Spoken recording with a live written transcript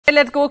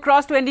Let's go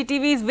across to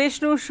NDTV's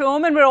Vishnu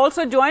Shom, and we're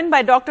also joined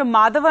by Dr.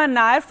 Madhavan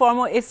Nair,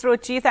 former ISRO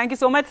chief. Thank you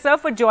so much, sir,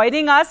 for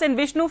joining us. And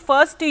Vishnu,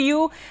 first to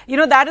you,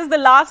 that is the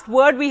last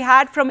word we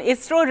had from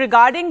ISRO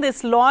regarding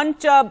this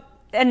launch,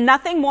 and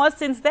nothing more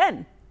since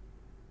then.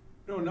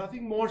 No,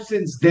 nothing more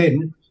since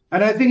then.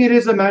 And I think it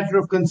is a matter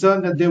of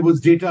concern that there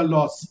was data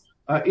loss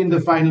in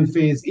the final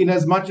phase, in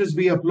as much as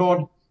we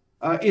applaud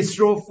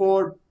ISRO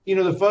for,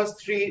 the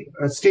first three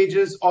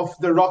stages of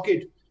the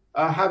rocket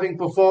having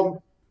performed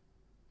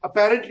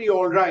apparently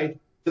all right.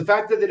 The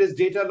fact that there is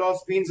data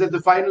loss means that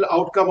the final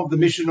outcome of the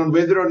mission, on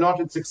whether or not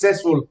it's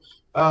successful,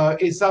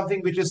 is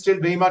something which is still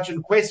very much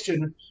in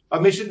question.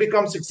 A mission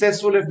becomes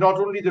successful if not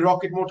only the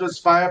rocket motors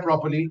fire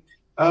properly,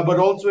 but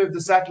also if the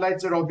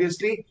satellites are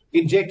obviously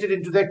injected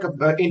into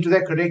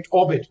their correct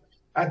orbit.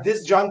 At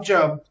this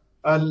juncture,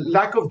 a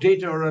lack of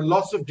data or a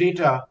loss of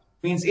data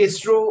means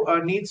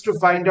ISRO needs to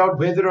find out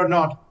whether or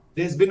not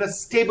there's been a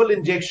stable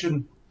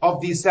injection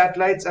of these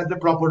satellites at the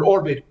proper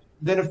orbit.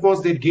 Then, of course,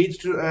 they'd gauge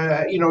to,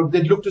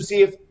 they'd look to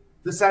see if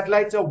the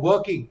satellites are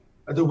working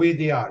the way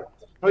they are.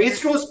 Now,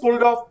 ISRO's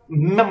pulled off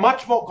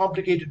much more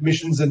complicated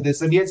missions than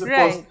this. And yes, of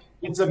course,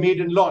 it's a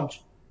maiden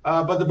launch.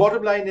 But the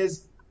bottom line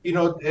is,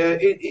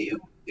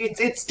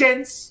 it's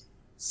tense.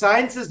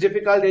 Science is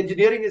difficult.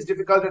 Engineering is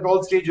difficult at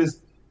all stages.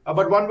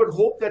 But one would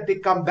hope that they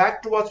come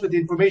back to us with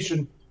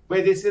information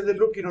where they say that,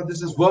 look,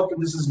 this has worked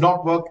and this has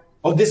not worked.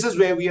 Or this is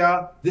where we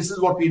are, this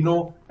is what we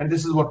know, and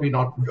this is what we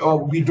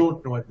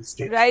don't know at this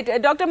stage. Right.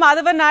 Dr.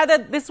 Madhavan Nair,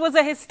 that this was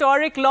a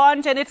historic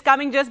launch and it's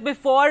coming just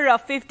before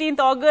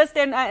 15th August.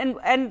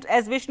 And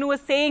as Vishnu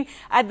was saying,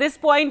 at this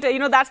point,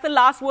 that's the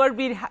last word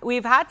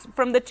we've had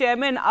from the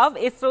chairman of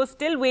ISRO.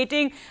 Still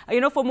waiting,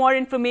 for more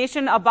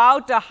information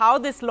about how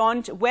this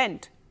launch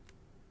went.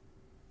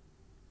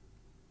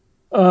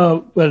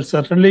 Well,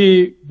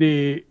 certainly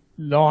the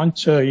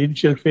launch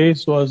initial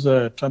phase was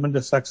a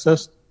tremendous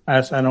success,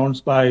 as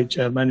announced by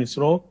Chairman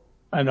ISRO,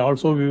 and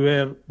also we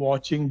were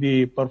watching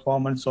the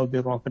performance of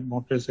the rocket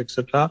motors,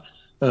 etc.,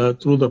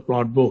 through the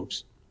plot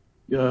boards.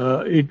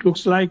 It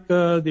looks like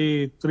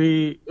the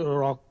three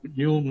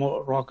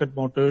new rocket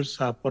motors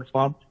have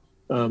performed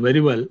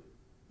very well,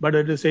 but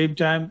at the same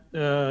time,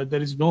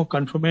 there is no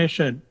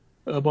confirmation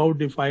about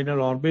the final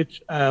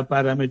orbit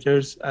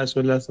parameters as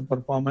well as the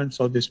performance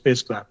of the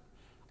spacecraft.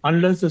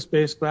 Unless the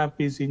spacecraft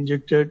is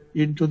injected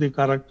into the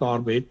correct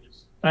orbit,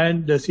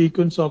 and the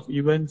sequence of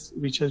events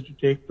which has to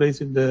take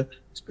place in the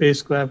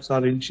spacecrafts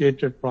are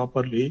initiated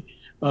properly,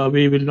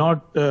 we will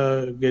not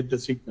get the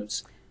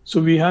signals.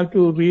 So we have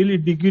to really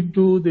dig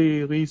into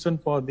the reason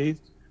for this,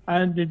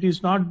 and it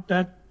is not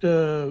that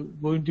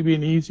going to be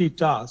an easy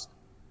task.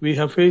 We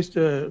have faced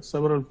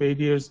several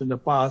failures in the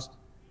past.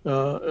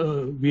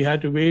 We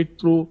had to wade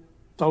through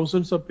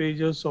thousands of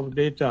pages of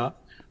data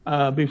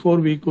before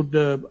we could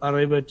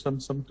arrive at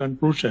some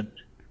conclusion.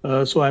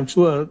 So I'm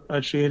sure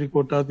at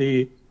Sriharikota,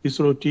 the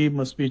ISRO team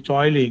must be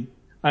toiling,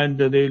 and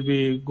they'll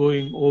be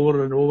going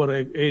over and over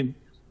again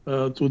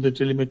through the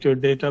telemetry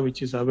data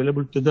which is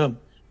available to them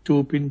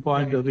to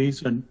pinpoint the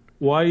reason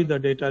why the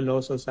data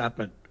loss has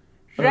happened.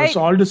 So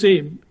all the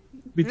same,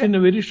 within a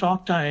very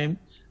short time,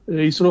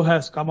 ISRO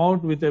has come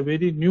out with a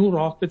very new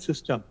rocket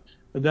system.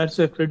 That's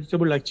a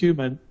creditable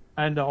achievement,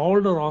 and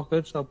all the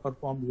rockets have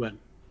performed well.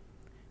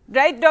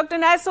 Right, Dr.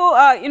 Nair. So,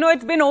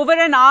 it's been over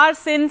an hour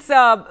since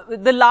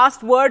the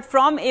last word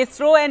from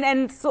ISRO.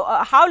 And so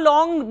how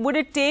long would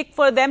it take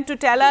for them to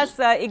tell us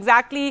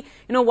exactly,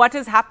 what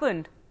has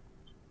happened?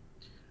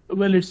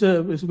 Well, it's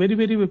a very,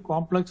 very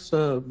complex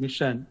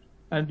mission.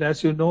 And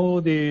as you know,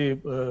 the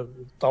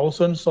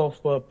thousands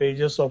of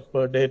pages of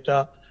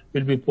data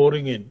will be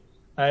pouring in.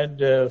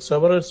 And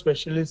several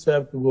specialists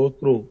have to go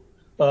through.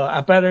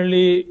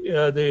 Apparently,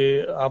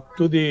 up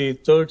to the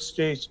third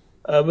stage,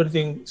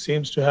 everything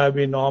seems to have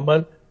been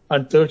normal,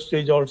 and third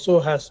stage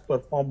also has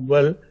performed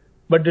well.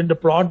 But in the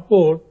plot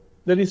board,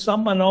 there is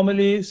some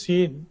anomaly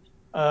seen.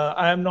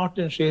 I am not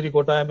in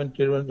Sriharikota, I am in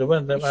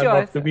Tiruvandhuram. I am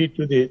not privy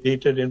to the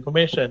detailed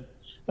information.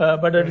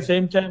 But at the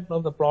same time,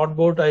 from the plot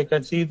board, I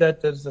can see that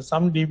there is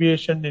some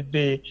deviation in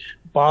the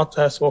path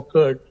has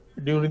occurred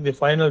during the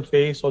final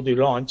phase of the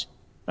launch.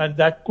 And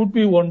that could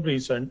be one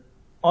reason.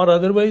 Or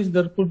otherwise,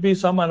 there could be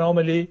some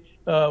anomaly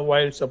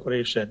while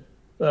separation.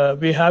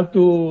 We have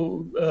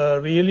to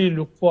really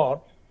look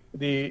for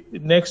the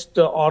next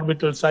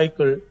orbital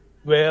cycle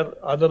where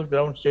other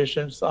ground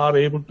stations are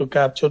able to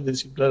capture the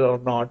signal or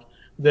not.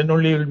 Then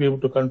only we'll be able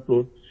to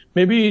conclude.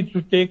 Maybe it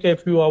will take a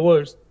few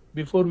hours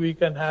before we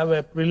can have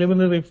a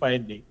preliminary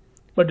finding.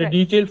 But the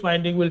detailed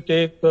finding will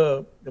take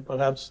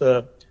perhaps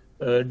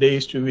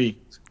days to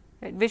weeks.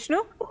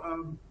 Vishnu?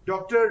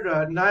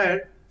 Dr.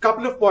 Nair,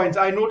 couple of points.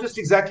 I noticed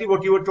exactly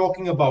what you were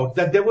talking about,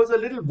 that there was a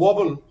little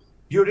wobble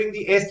during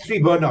the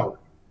S3 burnout.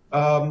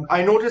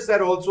 I noticed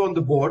that also on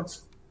the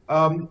boards.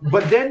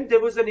 But then there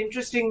was an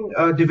interesting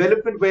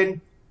development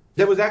when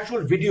there was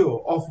actual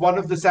video of one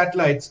of the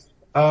satellites,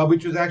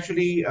 which was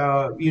actually,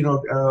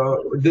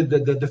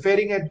 the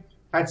fairing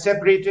had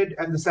separated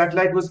and the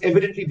satellite was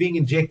evidently being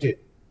injected.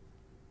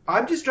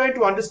 I'm just trying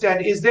to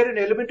understand, is there an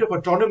element of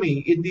autonomy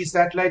in these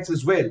satellites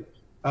as well?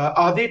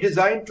 Are they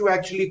designed to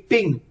actually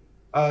ping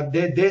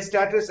their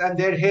status and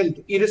their health,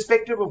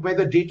 irrespective of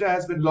whether data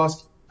has been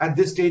lost at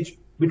this stage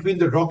between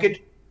the rocket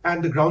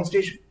and the ground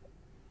station?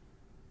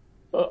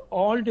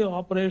 All the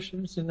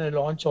operations in a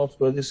launch of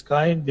this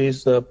kind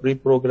is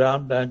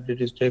pre-programmed and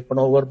it is taken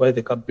over by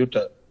the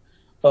computer.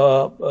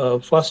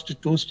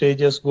 First two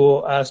stages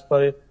go as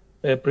per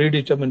a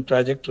predetermined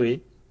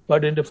trajectory,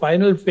 but in the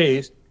final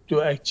phase, to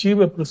achieve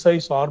a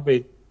precise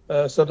orbit,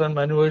 certain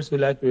maneuvers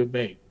will have to be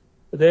made.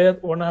 There,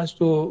 one has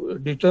to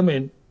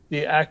determine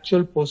the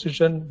actual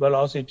position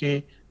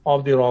velocity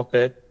of the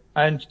rocket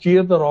and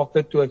steer the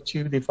rocket to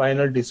achieve the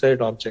final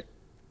desired object.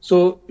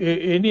 So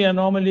any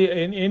anomaly,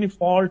 any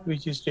fault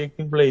which is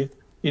taking place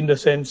in the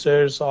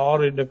sensors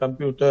or in the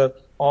computer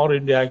or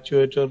in the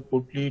actuator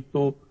could lead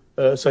to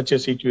such a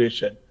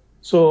situation.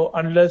 So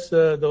unless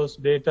those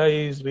data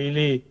is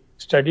really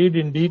studied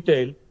in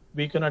detail,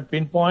 we cannot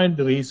pinpoint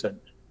the reason.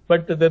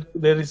 But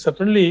there is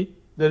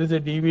a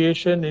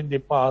deviation in the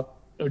path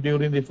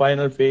during the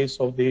final phase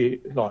of the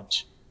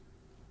launch.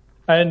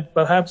 And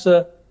perhaps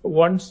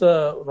once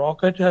a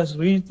rocket has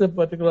reached a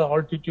particular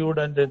altitude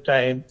and the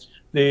time,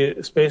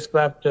 the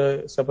spacecraft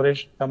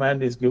separation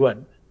command is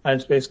given and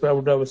spacecraft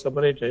would have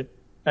separated.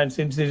 And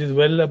since it is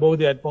well above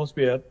the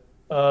atmosphere,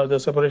 the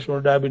separation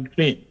would have been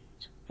clean.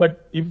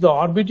 But if the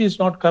orbit is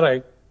not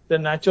correct,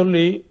 then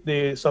naturally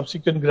the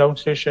subsequent ground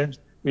stations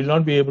will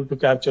not be able to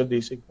capture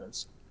these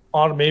signals.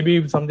 Or maybe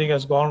if something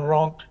has gone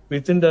wrong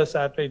within the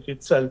satellite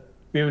itself,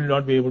 we will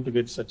not be able to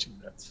get such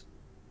signals.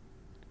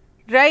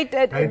 Right.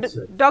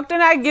 Dr.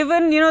 Nair,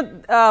 given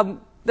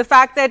the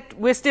fact that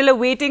we're still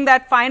awaiting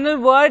that final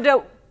word,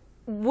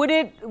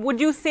 would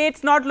you say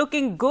it's not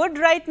looking good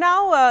right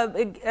now,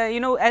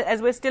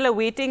 as we're still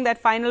awaiting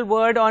that final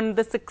word on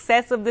the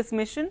success of this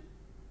mission?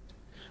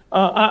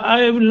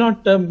 I will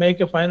not make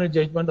a final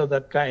judgment of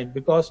that kind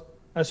because,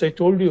 as I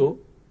told you,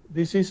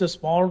 this is a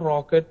small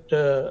rocket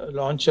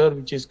launcher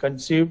which is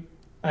conceived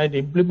and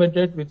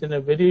implemented within a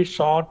very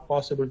short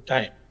possible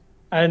time.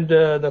 And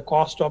the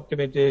cost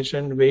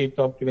optimization, weight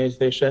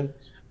optimization,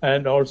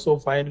 and also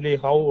finally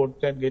how one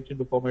can get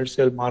into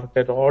commercial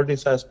market, all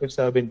these aspects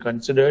have been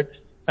considered.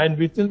 And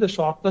within the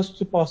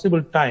shortest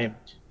possible time,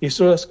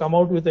 ISRO has come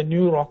out with a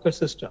new rocket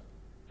system.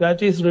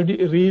 That is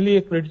really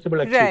a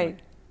creditable achievement. Right.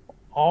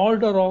 All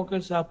the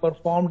rockets have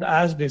performed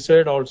as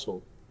desired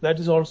also. That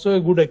is also a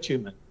good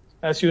achievement.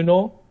 As you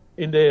know,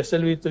 in the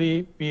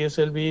SLV3,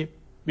 PSLV,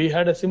 we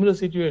had a similar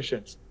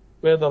situations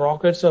where the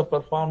rockets have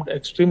performed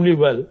extremely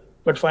well,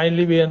 but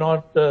finally we have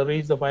not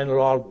reached the final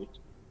orbit.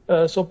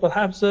 So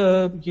perhaps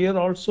here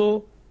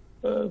also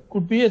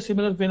could be a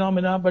similar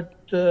phenomena, but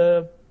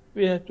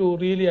we have to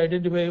really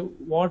identify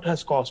what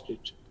has caused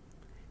it.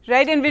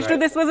 Right, and Vishnu,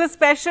 this was a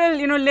special,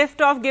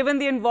 lift-off given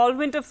the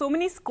involvement of so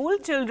many school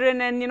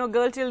children and,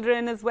 girl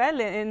children as well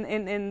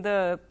in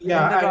the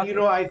Yeah, and,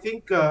 I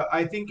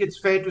think it's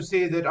fair to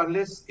say that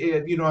unless,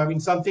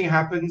 something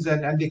happens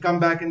and they come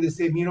back and they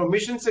say,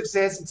 mission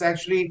success, it's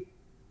actually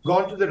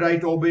gone to the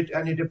right orbit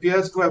and it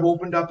appears to have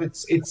opened up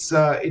its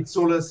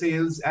solar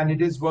sails and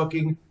it is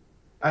working.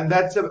 And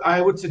that's,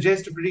 I would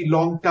suggest, a pretty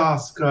long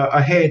task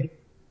ahead.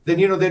 Then,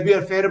 there'd be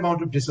a fair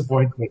amount of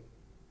disappointment.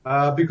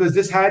 Because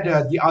this had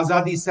the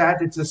Azadi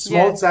Sat. It's a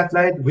small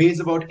satellite, weighs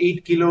about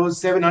 8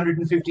 kilos,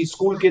 750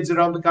 school kids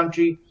around the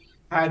country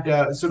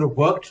had sort of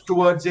worked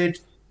towards it,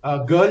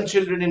 girl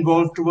children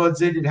involved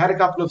towards it. It had a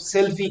couple of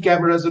selfie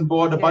cameras on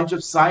board, a bunch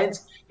of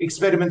science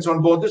experiments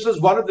on board. This was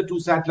one of the two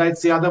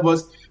satellites. The other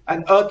was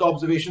an Earth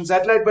observation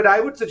satellite. But I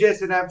would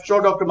suggest, and I'm sure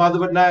Dr.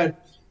 Madhavan Nair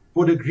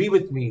would agree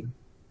with me,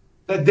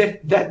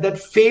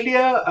 that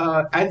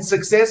failure and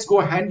success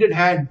go hand in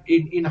hand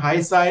in high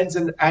science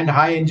and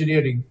high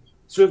engineering.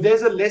 So if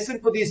there's a lesson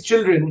for these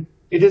children,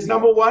 it is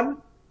number one,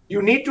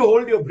 you need to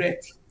hold your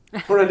breath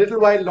for a little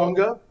while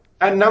longer.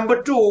 And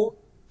number two,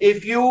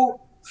 if you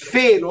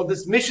fail or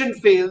this mission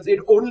fails, it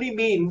only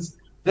means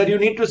that you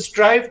need to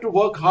strive to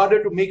work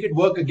harder to make it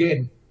work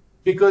again,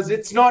 because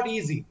it's not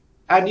easy.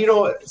 And,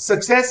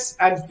 success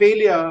and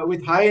failure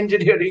with high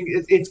engineering,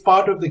 it's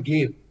part of the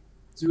game.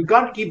 So we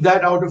can't keep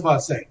that out of our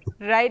sight.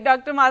 Right.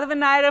 Dr. Madhavan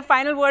Nair, a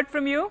final word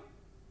from you?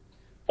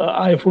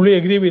 I fully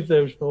agree with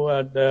Vishnu,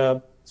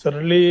 and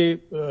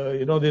certainly,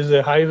 this is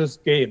a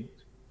high-risk game.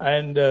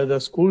 And the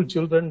school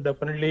children,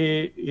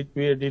 definitely, it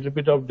will be a little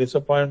bit of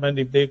disappointment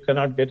if they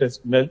cannot get a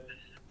signal.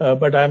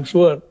 But I'm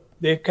sure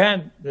they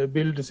can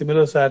build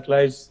similar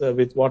satellites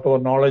with whatever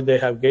knowledge they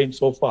have gained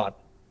so far.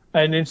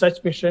 And in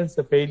such missions,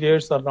 the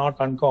failures are not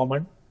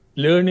uncommon.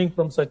 Learning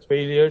from such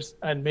failures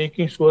and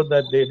making sure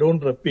that they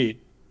don't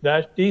repeat,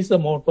 that is the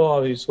motto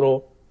of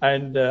ISRO.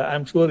 And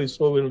I'm sure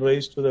ISRO will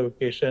rise to the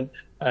occasion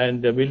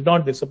and will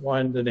not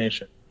disappoint the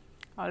nation.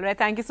 All right.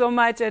 Thank you so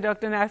much,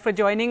 Dr. Nair, for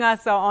joining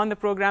us on the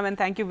program. And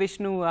thank you,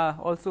 Vishnu,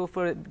 also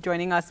for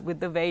joining us with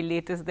the very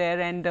latest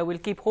there. And we'll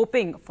keep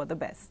hoping for the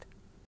best.